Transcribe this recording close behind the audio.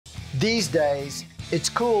These days, it's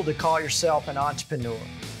cool to call yourself an entrepreneur,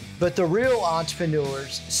 but the real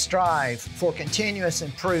entrepreneurs strive for continuous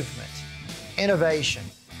improvement, innovation,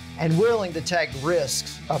 and willing to take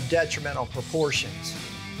risks of detrimental proportions.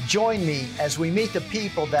 Join me as we meet the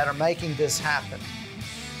people that are making this happen.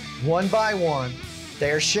 One by one, they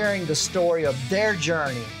are sharing the story of their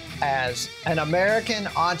journey as an American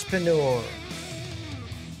entrepreneur.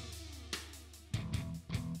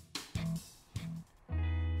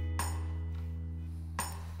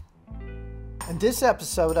 In this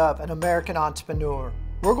episode of An American Entrepreneur,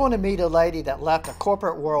 we're going to meet a lady that left the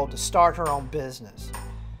corporate world to start her own business.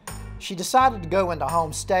 She decided to go into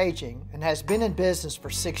home staging and has been in business for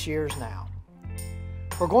 6 years now.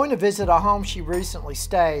 We're going to visit a home she recently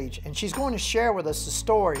staged, and she's going to share with us the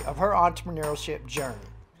story of her entrepreneurship journey.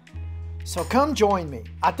 So come join me.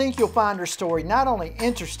 I think you'll find her story not only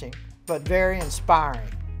interesting, but very inspiring.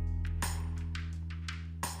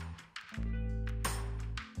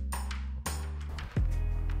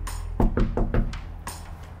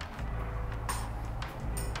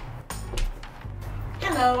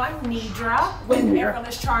 Hello, I'm Nidra with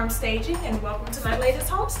Effortless Charm Staging, and welcome to my latest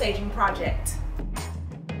home staging project.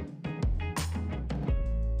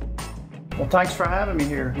 Well, thanks for having me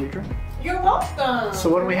here, Nidra. You're welcome. So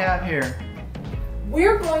what do we have here?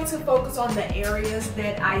 We're going to focus on the areas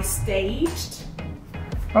that I staged.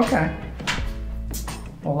 Okay.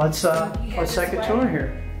 Well, let's take a tour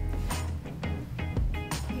here.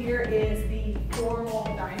 Here is the formal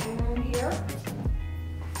dining room here.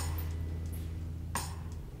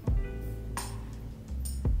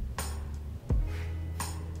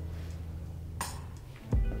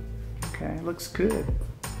 Okay, looks good.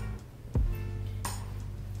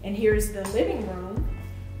 And here's the living room.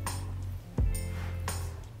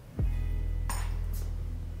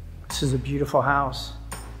 This is a beautiful house.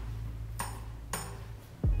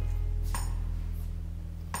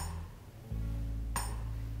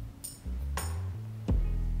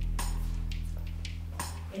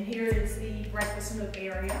 And here is the breakfast nook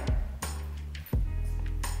area.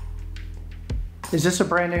 Is this a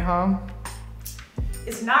brand new home?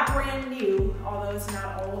 It's not brand new, although it's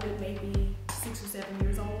not old. It may be 6 or 7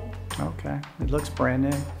 years old. Okay, it looks brand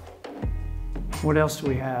new. What else do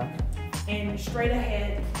we have? And straight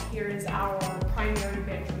ahead, here is our primary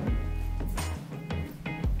bedroom.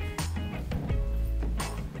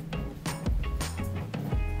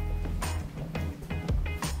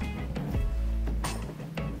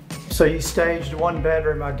 So you staged one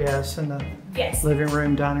bedroom, I guess, in the Yes. living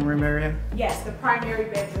room, dining room area? Yes, the primary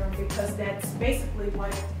bedroom, because that's basically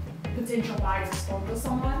what potential buyers focus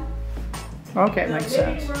on. Okay, The makes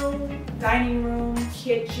sense. living room, dining room,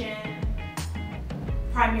 kitchen,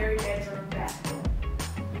 primary bedroom, bathroom.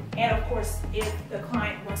 And of course, if the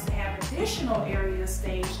client wants to have additional areas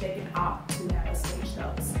staged, they can opt to have us stage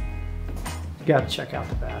those. You got to check out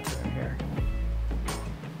the bathroom here.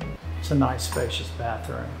 It's a nice, spacious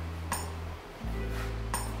bathroom.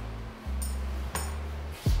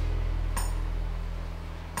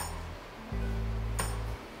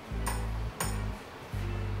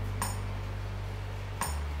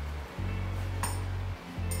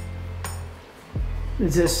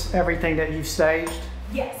 Is this everything that you've staged?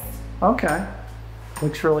 Yes. Okay.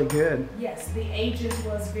 Looks really good. Yes, the agent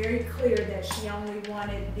was very clear that she only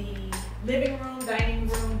wanted the living room, dining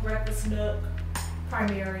room, breakfast nook,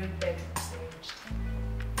 primary bedroom staged.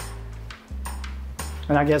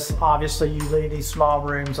 And I guess obviously you leave these small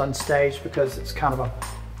rooms unstaged because it's kind of a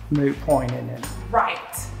moot point, isn't it?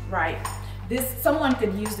 Right, right. Someone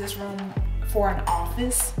could use this room for an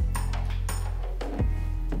office.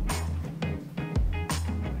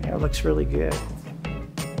 Yeah, it looks really good.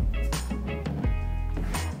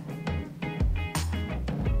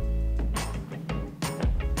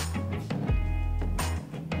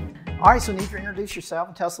 All right, so Nidra, introduce yourself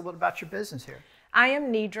and tell us a little bit about your business here. I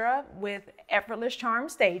am Nidra with Effortless Charm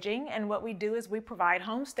Staging, and what we do is we provide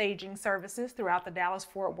home staging services throughout the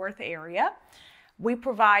Dallas-Fort Worth area. We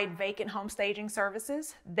provide vacant home staging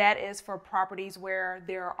services. That is for properties where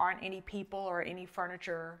there aren't any people or any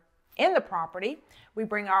furniture in the property. We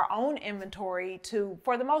bring our own inventory to,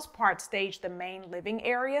 for the most part, stage the main living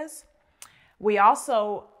areas. We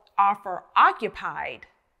also offer occupied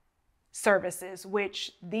services,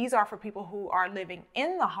 which these are for people who are living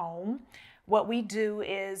in the home. What we do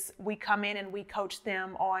is we come in and we coach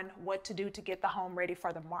them on what to do to get the home ready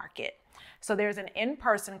for the market. So there's an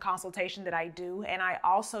in-person consultation that I do, and I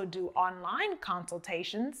also do online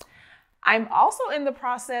consultations. I'm also in the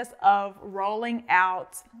process of rolling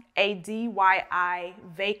out a DIY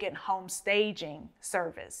vacant home staging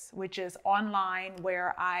service, which is online,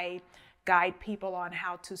 where I guide people on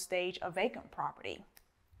how to stage a vacant property.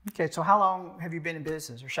 Okay, so how long have you been in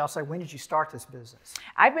business? Or shall I say, when did you start this business?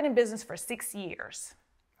 I've been in business for 6 years.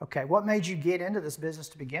 Okay, what made you get into this business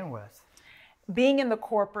to begin with? Being in the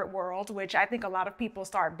corporate world, which I think a lot of people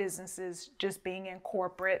start businesses just being in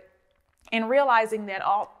corporate, and realizing that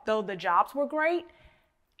although the jobs were great,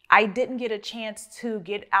 I didn't get a chance to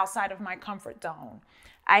get outside of my comfort zone.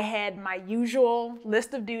 I had my usual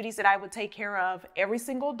list of duties that I would take care of every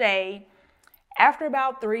single day. After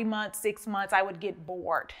about 3 months, 6 months, I would get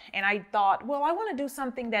bored. And I thought, well, I want to do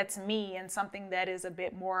something that's me and something that is a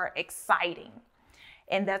bit more exciting.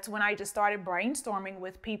 And that's when I just started brainstorming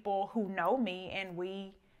with people who know me, and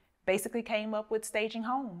we basically came up with staging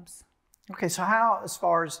homes. Okay, so how, as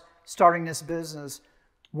far as starting this business,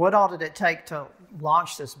 what all did it take to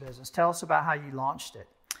launch this business? Tell us about how you launched it.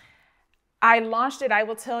 I launched it, I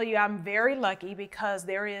will tell you, I'm very lucky because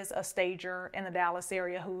there is a stager in the Dallas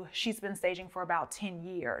area who she's been staging for about 10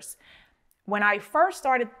 years. When I first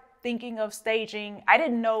started thinking of staging, I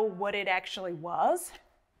didn't know what it actually was.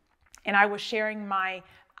 And I was sharing my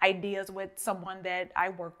ideas with someone that I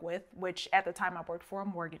work with, which at the time I worked for a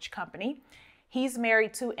mortgage company. He's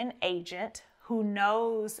married to an agent who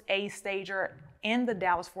knows a stager in the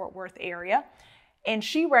Dallas-Fort Worth area. And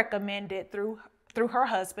she recommended through her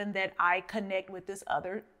husband that I connect with this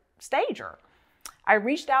other stager. I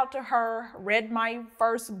reached out to her, read my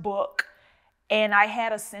first book, and I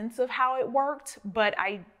had a sense of how it worked, but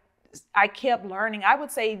I kept learning. I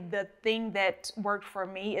would say the thing that worked for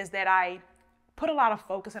me is that I put a lot of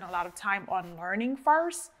focus and a lot of time on learning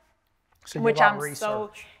first. So you did a lot of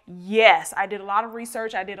research. Yes, I did a lot of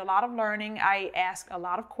research. I did a lot of learning. I asked a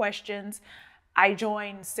lot of questions. I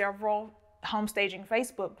joined several home staging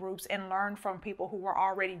Facebook groups and learned from people who were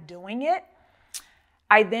already doing it.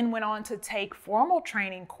 I then went on to take formal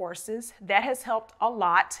training courses. That has helped a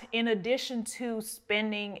lot, in addition to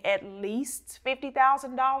spending at least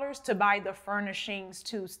 $50,000 to buy the furnishings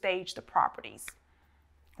to stage the properties.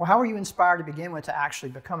 Well, how were you inspired to begin with to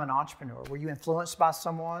actually become an entrepreneur? Were you influenced by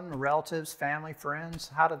someone, relatives, family, friends?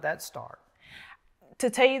 How did that start? To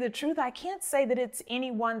tell you the truth, I can't say that it's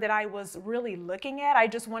anyone that I was really looking at. I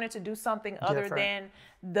just wanted to do something other than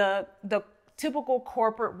the typical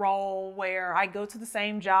corporate role where I go to the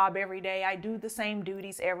same job every day. I do the same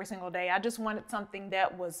duties every single day. I just wanted something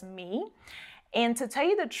that was me. And to tell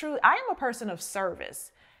you the truth, I am a person of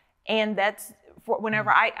service. And that's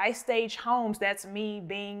whenever I stage homes, that's me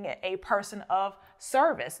being a person of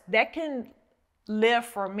service. That can live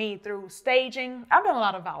for me through staging. I've done a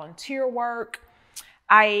lot of volunteer work.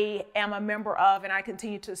 I am a member of, and I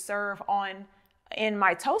continue to serve in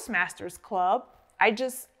my Toastmasters club. I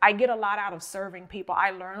get a lot out of serving people.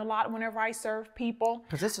 I learn a lot whenever I serve people.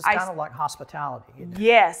 Because this is kind of like hospitality, isn't it?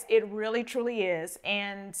 Yes, it really, truly is.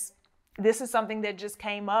 And this is something that just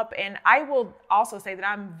came up. And I will also say that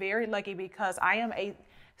I'm very lucky because I am a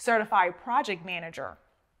certified project manager.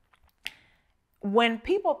 When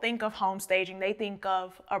people think of home staging, they think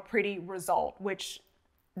of a pretty result, which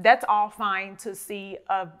that's all fine to see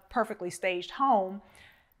a perfectly staged home.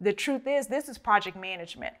 The truth is, this is project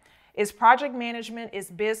management. It's project management, it's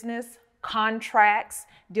business, contracts,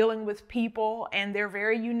 dealing with people and their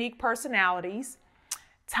very unique personalities,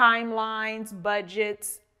 timelines,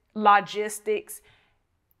 budgets, logistics.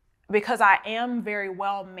 Because I am very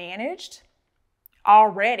well managed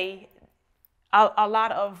already, a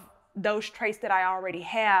lot of those traits that I already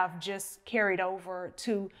have just carried over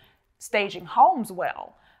to staging homes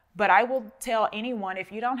well. But I will tell anyone,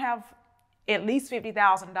 if you don't have at least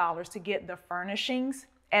 $50,000 to get the furnishings,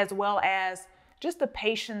 as well as just the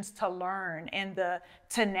patience to learn and the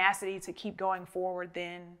tenacity to keep going forward,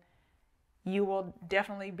 then you will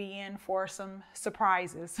definitely be in for some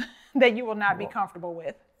surprises that you will not be comfortable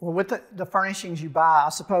with. Well, with the furnishings you buy, I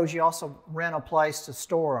suppose you also rent a place to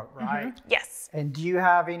store them, right? Mm-hmm. Yes. And do you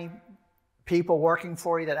have any people working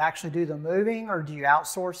for you that actually do the moving, or do you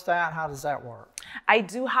outsource that? How does that work? I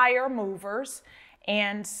do hire movers,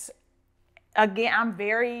 and again, I'm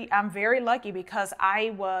very lucky because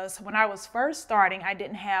when I was first starting, I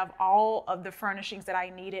didn't have all of the furnishings that I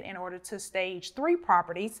needed in order to stage 3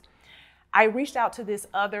 properties. I reached out to this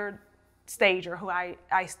other stager who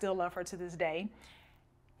I still love her to this day.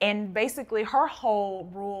 And basically her whole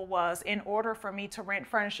rule was, in order for me to rent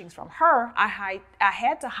furnishings from her, I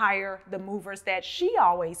had to hire the movers that she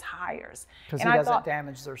always hires. Because he doesn't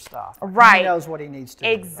damage their stuff. Right. He knows what he needs to do.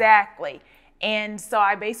 Exactly. Right? And so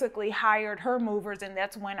I basically hired her movers, and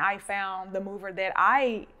that's when I found the mover that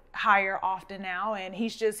I hire often now. And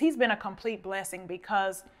he's been a complete blessing,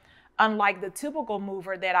 because unlike the typical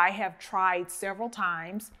mover that I have tried several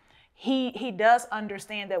times, he does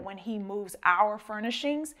understand that when he moves our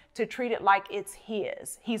furnishings, to treat it like it's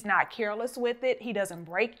his. He's not careless with it. He doesn't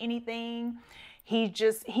break anything.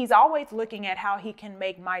 He's always looking at how he can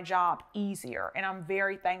make my job easier. And I'm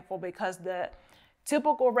very thankful, because the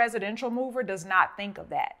typical residential mover does not think of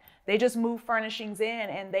that. They just move furnishings in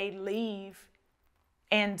and they leave.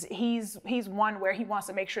 And he's one where he wants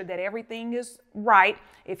to make sure that everything is right.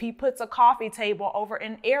 If he puts a coffee table over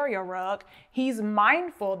an area rug, he's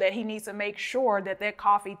mindful that he needs to make sure that that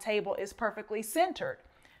coffee table is perfectly centered.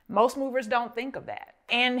 Most movers don't think of that.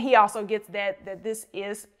 And he also gets that this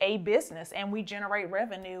is a business and we generate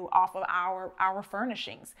revenue off of our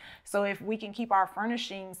furnishings. So if we can keep our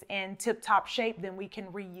furnishings in tip-top shape, then we can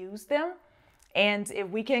reuse them. And if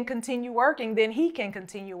we can continue working, then he can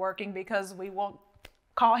continue working, because we will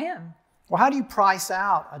call him. Well, how do you price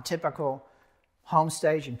out a typical home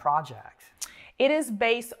staging project? It is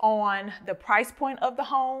based on the price point of the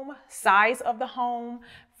home, size of the home,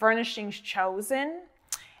 furnishings chosen,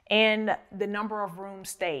 and the number of rooms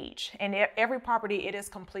staged. And every property, it is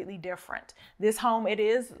completely different. This home, it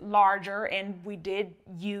is larger, and we did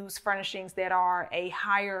use furnishings that are a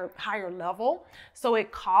higher level, so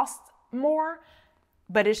it costs more.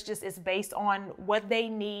 But it's based on what they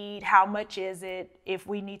need, how much is it, if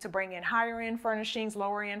we need to bring in higher end furnishings,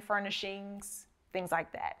 lower end furnishings, things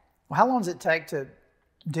like that. Well, how long does it take to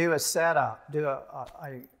do a setup, do a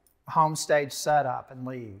home stage setup and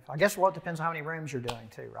leave? I guess, well, it depends on how many rooms you're doing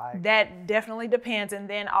too, right? That definitely depends. And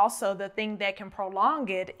then also the thing that can prolong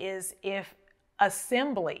it is if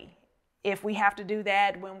we have to do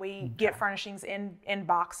that when we get furnishings in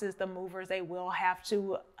boxes, the movers, they will have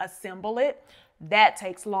to assemble it. That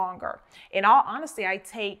takes longer. In all honesty, I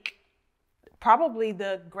take probably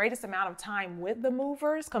the greatest amount of time with the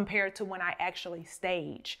movers compared to when I actually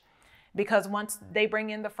stage. Because once they bring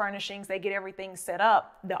in the furnishings, they get everything set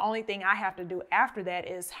up. The only thing I have to do after that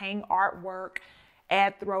is hang artwork,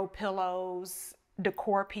 add throw pillows,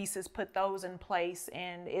 decor pieces, put those in place.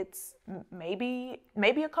 And it's maybe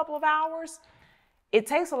a couple of hours. It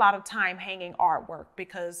takes a lot of time hanging artwork,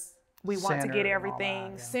 because we want to get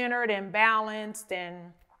everything centered and balanced,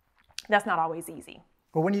 and that's not always easy.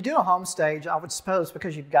 Well, when you do a home stage, I would suppose,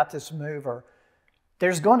 because you've got this mover,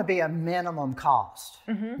 there's going to be a minimum cost,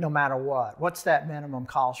 no matter what. What's that minimum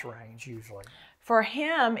cost range usually? For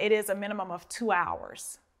him, it is a minimum of 2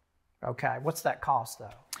 hours. Okay. What's that cost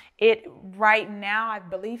though? Right now, I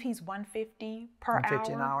believe he's $150 per hour.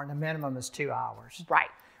 $150 an hour, and the minimum is 2 hours. Right.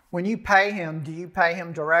 When you pay him, do you pay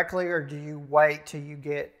him directly, or do you wait till you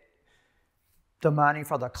get the money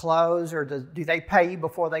for the close, or do they pay you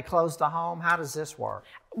before they close the home? How does this work?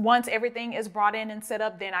 Once everything is brought in and set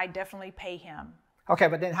up, then I definitely pay him. Okay,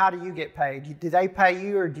 but then how do you get paid? Do they pay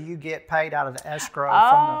you, or do you get paid out of the escrow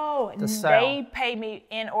from the sale? They pay me.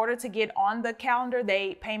 In order to get on the calendar,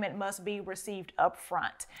 payment must be received up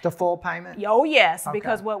front. The full payment? Oh, yes, Okay.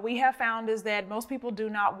 Because what we have found is that most people do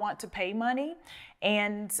not want to pay money.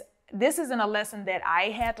 And this isn't a lesson that I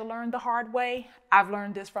had to learn the hard way. I've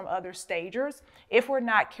learned this from other stagers. If we're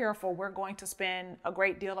not careful, we're going to spend a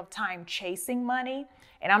great deal of time chasing money.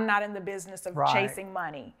 And I'm not in the business of chasing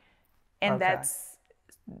money. And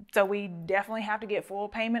so we definitely have to get full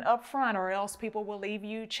payment up front, or else people will leave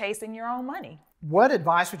you chasing your own money. What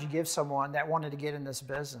advice would you give someone that wanted to get in this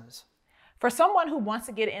business? For someone who wants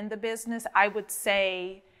to get in the business, I would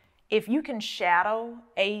say, if you can shadow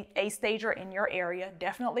a stager in your area,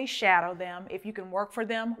 definitely shadow them. If you can work for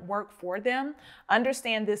them, work for them.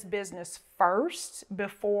 Understand this business first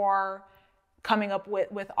before coming up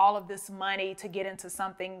with all of this money to get into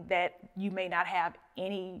something that you may not have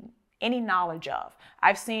any knowledge of.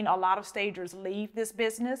 I've seen a lot of stagers leave this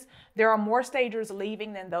business. There are more stagers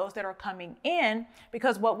leaving than those that are coming in,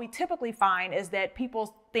 because what we typically find is that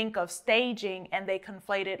people think of staging and they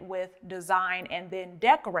conflate it with design and then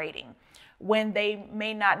decorating, when they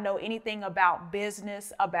may not know anything about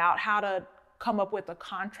business, about how to come up with a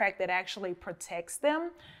contract that actually protects them.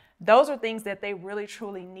 Those are things that they really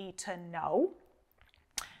truly need to know.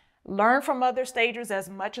 Learn from other stagers as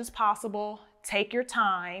much as possible. Take your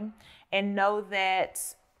time, and know that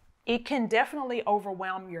it can definitely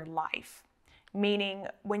overwhelm your life. Meaning,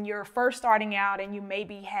 when you're first starting out and you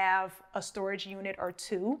maybe have a storage unit or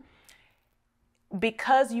two,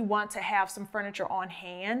 because you want to have some furniture on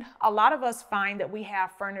hand, a lot of us find that we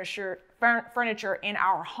have furniture in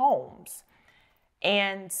our homes.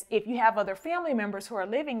 And if you have other family members who are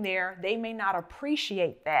living there, they may not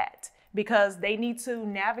appreciate that, because they need to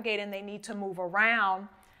navigate and they need to move around.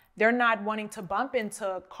 They're not wanting to bump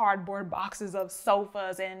into cardboard boxes of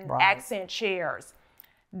sofas and accent chairs.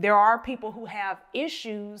 There are people who have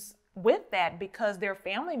issues with that because their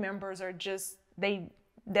family members are just,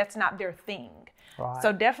 that's not their thing. Right.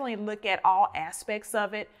 So definitely look at all aspects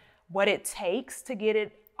of it, what it takes to get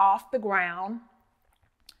it off the ground,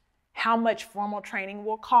 how much formal training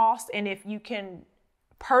will cost, and if you can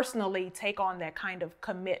personally take on that kind of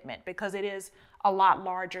commitment, because it is a lot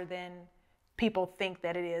larger than people think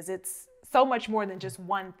that it is. It's so much more than just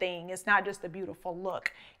one thing. It's not just a beautiful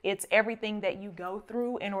look. It's everything that you go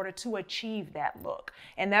through in order to achieve that look.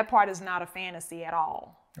 And that part is not a fantasy at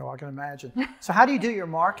all. Oh, I can imagine. So how do you do your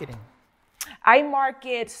marketing? I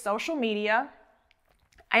market social media.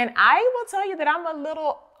 And I will tell you that I'm a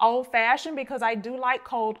little old-fashioned because I do like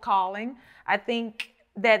cold calling. I think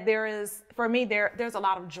that for me, there's a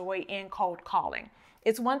lot of joy in cold calling.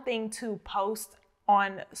 It's one thing to post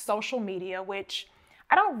on social media, which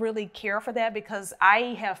I don't really care for that because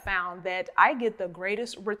I have found that I get the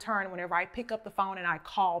greatest return whenever I pick up the phone and I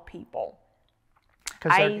call people.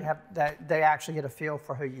 Because they actually get a feel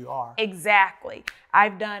for who you are. Exactly.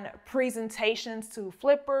 I've done presentations to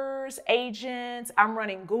flippers, agents. I'm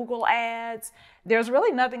running Google ads. There's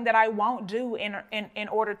really nothing that I won't do in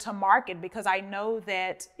order to market, because I know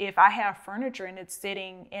that if I have furniture and it's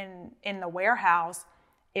sitting in the warehouse,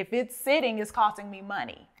 if it's sitting, it's costing me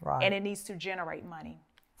money. Right. And it needs to generate money.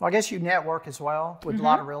 Well, I guess you network as well with a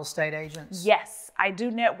lot of real estate agents. Yes, I do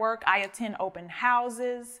network. I attend open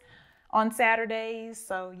houses on Saturdays.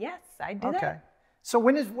 So yes, I do that. Okay. So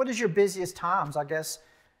what is your busiest times? I guess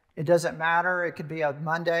it doesn't matter. It could be a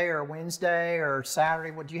Monday or a Wednesday or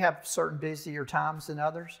Saturday. Do you have certain busier times than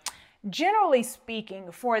others? Generally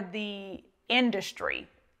speaking, for the industry,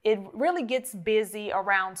 it really gets busy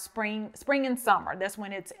around spring and summer. That's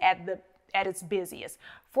when it's at its busiest.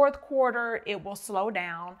 Fourth quarter, it will slow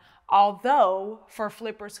down. Although for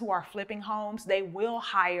flippers who are flipping homes, they will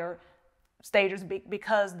hire stagers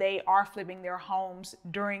because they are flipping their homes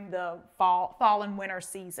during the fall and winter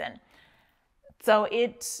season. So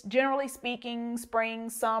it's generally speaking spring,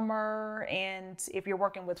 summer, and if you're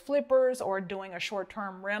working with flippers or doing a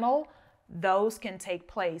short-term rental, those can take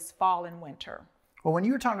place fall and winter. Well, when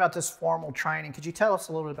you were talking about this formal training, could you tell us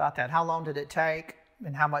a little bit about that? How long did it take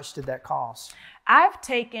and how much did that cost? I've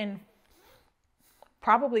taken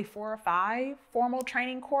probably 4 or 5 formal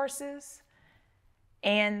training courses.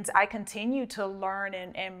 And I continue to learn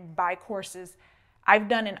and buy courses. I've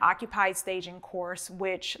done an occupied staging course,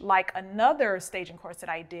 which, like another staging course that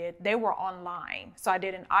I did, they were online. So I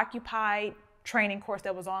did an occupied training course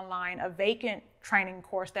that was online, a vacant training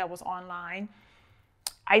course that was online.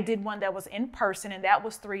 I did one that was in person, and that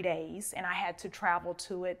was 3 days, and I had to travel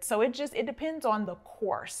to it. So it depends on the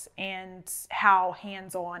course and how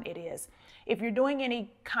hands-on it is. If you're doing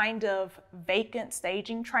any kind of vacant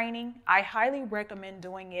staging training, I highly recommend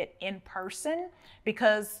doing it in person,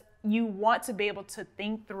 because you want to be able to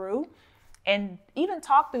think through and even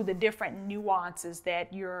talk through the different nuances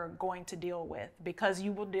that you're going to deal with, because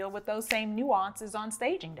you will deal with those same nuances on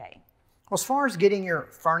staging day. Well, as far as getting your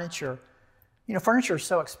furniture, furniture is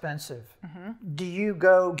so expensive. Do you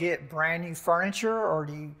go get brand new furniture, or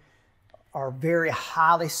do you are very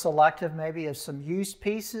highly selective maybe of some used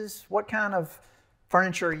pieces? What kind of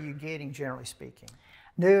furniture are you getting, generally speaking?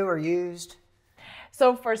 New or used?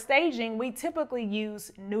 So for staging, we typically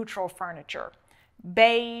use neutral furniture.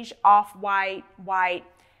 Beige, off-white, white.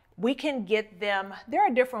 We can get them, there are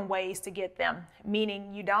different ways to get them,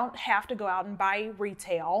 meaning you don't have to go out and buy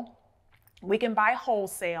retail. We can buy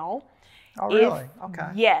wholesale. Oh, really? Okay.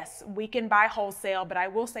 Yes, we can buy wholesale, but I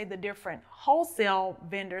will say the different wholesale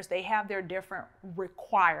vendors, they have their different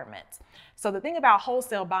requirements. So the thing about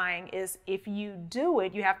wholesale buying is if you do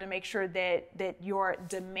it, you have to make sure that your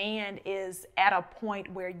demand is at a point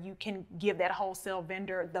where you can give that wholesale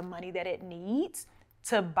vendor the money that it needs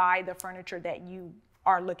to buy the furniture that you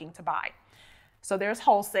are looking to buy. So there's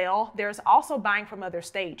wholesale. There's also buying from other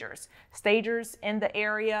stagers. Stagers in the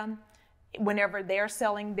area, whenever they're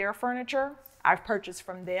selling their furniture, I've purchased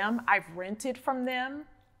from them. I've rented from them.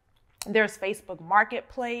 There's Facebook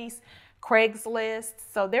Marketplace, Craigslist.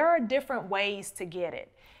 So there are different ways to get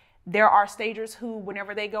it. There are stagers who,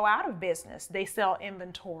 whenever they go out of business, they sell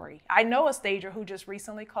inventory. I know a stager who just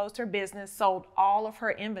recently closed her business, sold all of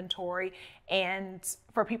her inventory, and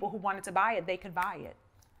for people who wanted to buy it, they could buy it.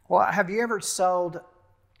 Well, have you ever sold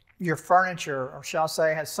your furniture, or shall I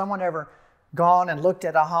say, has someone ever gone and looked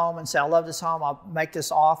at a home and said, I love this home, I'll make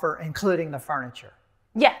this offer, including the furniture?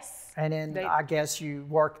 Yes. And then I guess you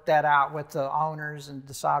work that out with the owners and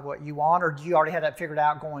decide what you want, or do you already have that figured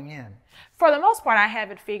out going in? For the most part, I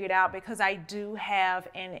have it figured out because I do have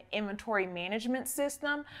an inventory management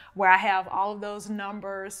system where I have all of those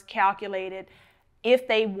numbers calculated. If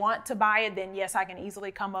they want to buy it, then yes, I can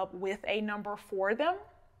easily come up with a number for them.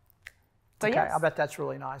 So okay, yes. I bet that's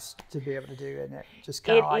really nice to be able to do, isn't it? Just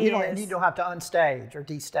kind of like, you don't have to unstage or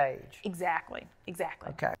destage. Exactly, exactly.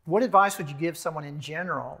 Okay. What advice would you give someone in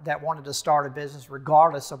general that wanted to start a business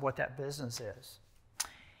regardless of what that business is?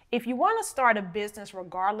 If you want to start a business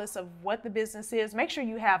regardless of what the business is, make sure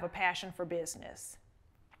you have a passion for business.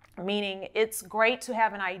 Meaning it's great to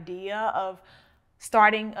have an idea of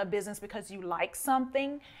starting a business because you like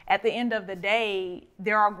something. At the end of the day,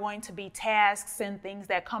 there are going to be tasks and things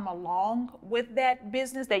that come along with that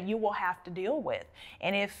business that you will have to deal with.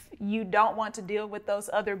 And if you don't want to deal with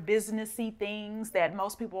those other businessy things that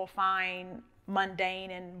most people find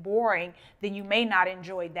mundane and boring, then you may not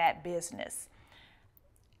enjoy that business.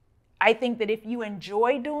 I think that if you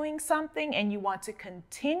enjoy doing something and you want to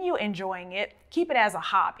continue enjoying it, keep it as a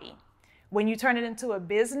hobby. When you turn it into a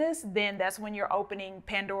business, then that's when you're opening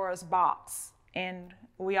Pandora's box. And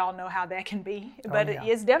we all know how that can be. But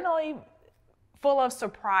it's definitely full of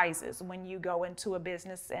surprises when you go into a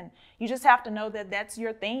business. And you just have to know that that's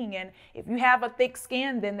your thing. And if you have a thick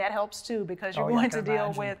skin, then that helps too, because you're going to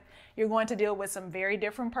deal with some very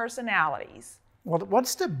different personalities. Well,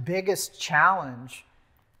 what's the biggest challenge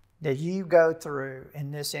that you go through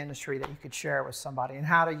in this industry that you could share with somebody, and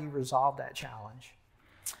how do you resolve that challenge?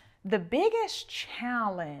 The biggest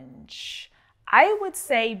challenge, I would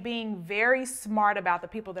say, being very smart about the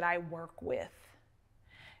people that I work with,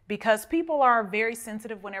 because people are very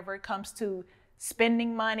sensitive whenever it comes to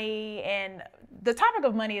spending money, and the topic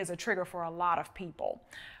of money is a trigger for a lot of people.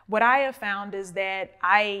 What I have found is that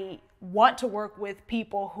I want to work with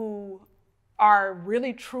people who are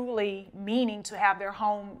really truly meaning to have their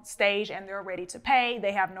home staged and they're ready to pay.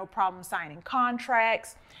 They have no problem signing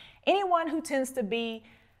contracts. Anyone who tends to be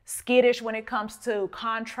skittish when it comes to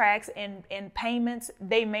contracts and payments,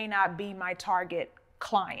 they may not be my target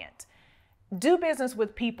client. Do business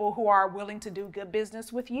with people who are willing to do good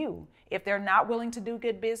business with you. If they're not willing to do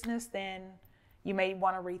good business, then you may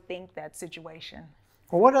want to rethink that situation.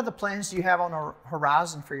 Well, what other plans do you have on the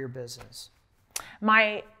horizon for your business?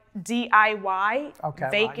 My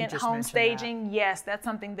DIY, vacant home staging, yes, that's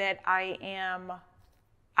something that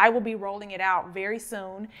I will be rolling it out very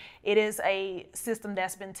soon. It is a system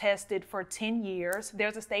that's been tested for 10 years.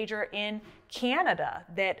 There's a stager in Canada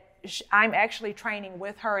that I'm actually training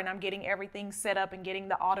with her, and I'm getting everything set up and getting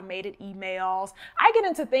the automated emails. I get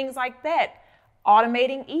into things like that,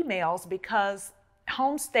 automating emails, because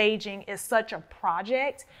home staging is such a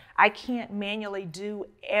project. I can't manually do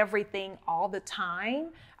everything all the time.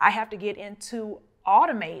 I have to get into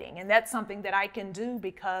automating, and that's something that I can do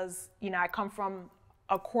because, I come from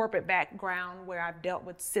a corporate background where I've dealt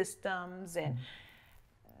with systems, and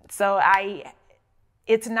so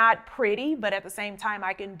it's not pretty, but at the same time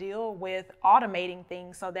I can deal with automating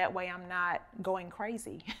things so that way I'm not going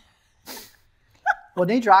crazy. Well,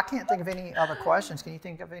 Nidra, I can't think of any other questions. Can you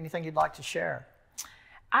think of anything you'd like to share?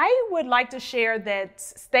 I would like to share that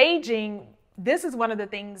staging, this is one of the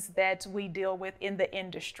things that we deal with in the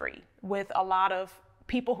industry with a lot of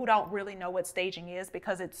people who don't really know what staging is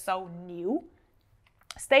because it's so new.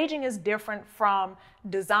 Staging is different from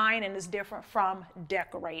design and is different from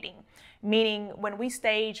decorating, meaning when we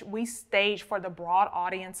stage for the broad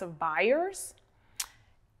audience of buyers.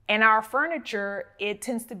 And our furniture, it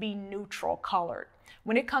tends to be neutral colored.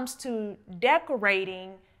 When it comes to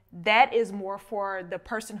decorating, that is more for the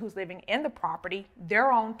person who's living in the property,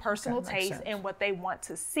 their own personal taste and what they want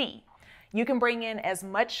to see. You can bring in as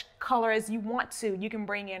much color as you want to. You can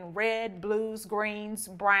bring in red, blues, greens,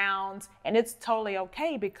 browns, and it's totally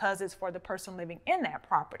okay because it's for the person living in that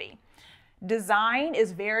property. Design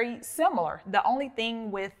is very similar. The only thing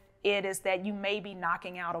with it is that you may be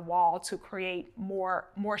knocking out a wall to create more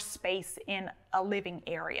space in a living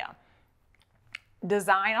area.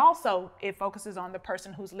 Design also, it focuses on the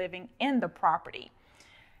person who's living in the property.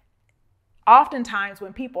 Oftentimes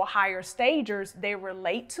when people hire stagers, they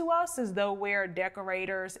relate to us as though we're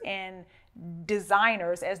decorators and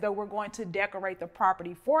designers, as though we're going to decorate the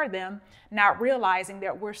property for them, not realizing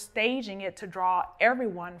that we're staging it to draw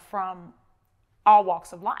everyone from all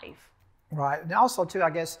walks of life. Right. And also too, I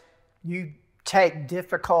guess you take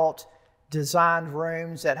difficult designed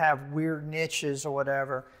rooms that have weird niches or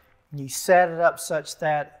whatever, and you set it up such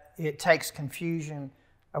that it takes confusion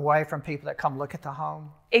away from people that come look at the home.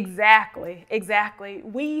 Exactly.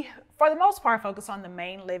 We, for the most part, focus on the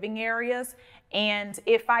main living areas. And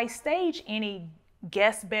if I stage any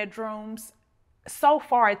guest bedrooms, so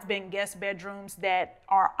far it's been guest bedrooms that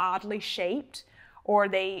are oddly shaped, or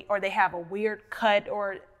they have a weird cut,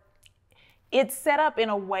 or It's set up in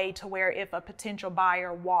a way to where if a potential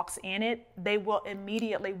buyer walks in it, they will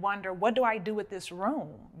immediately wonder, what do I do with this room?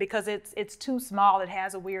 Because it's too small, it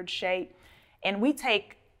has a weird shape. And we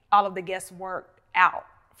take all of the guesswork out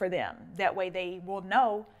for them. That way they will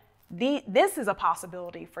know this is a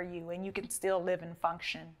possibility for you and you can still live and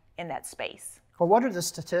function in that space. Well, what are the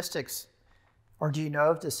statistics, or do you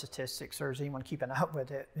know of the statistics, or is anyone keeping up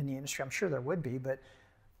with it in the industry? I'm sure there would be, but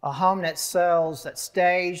a home that sells that's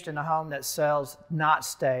staged and a home that sells not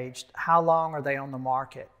staged, how long are they on the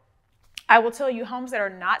market? I will tell you, homes that are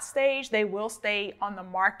not staged, they will stay on the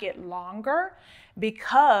market longer,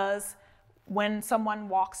 because when someone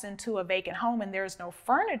walks into a vacant home and there's no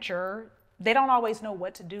furniture, they don't always know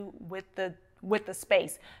what to do with the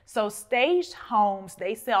space. So staged homes,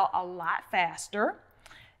 they sell a lot faster,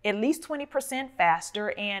 at least 20%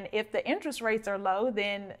 faster. And if the interest rates are low,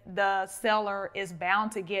 then the seller is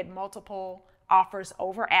bound to get multiple offers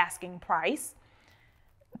over asking price.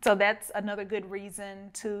 So that's another good reason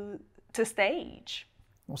to stage.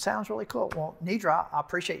 Well, sounds really cool. Well, Nidra, I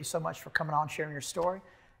appreciate you so much for coming on, sharing your story.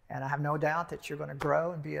 And I have no doubt that you're going to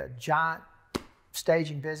grow and be a giant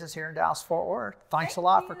staging business here in Dallas-Fort Worth. Thanks a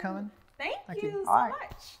lot for coming. Thank you so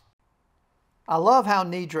much. I love how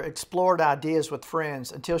Nidra explored ideas with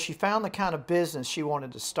friends until she found the kind of business she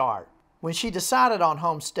wanted to start. When she decided on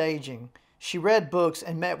home staging, she read books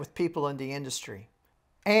and met with people in the industry.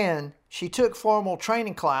 And she took formal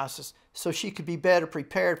training classes so she could be better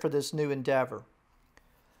prepared for this new endeavor.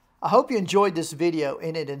 I hope you enjoyed this video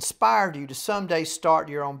and it inspired you to someday start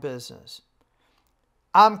your own business.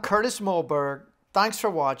 I'm Curtis Mulberg. Thanks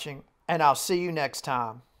for watching, and I'll see you next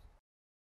time.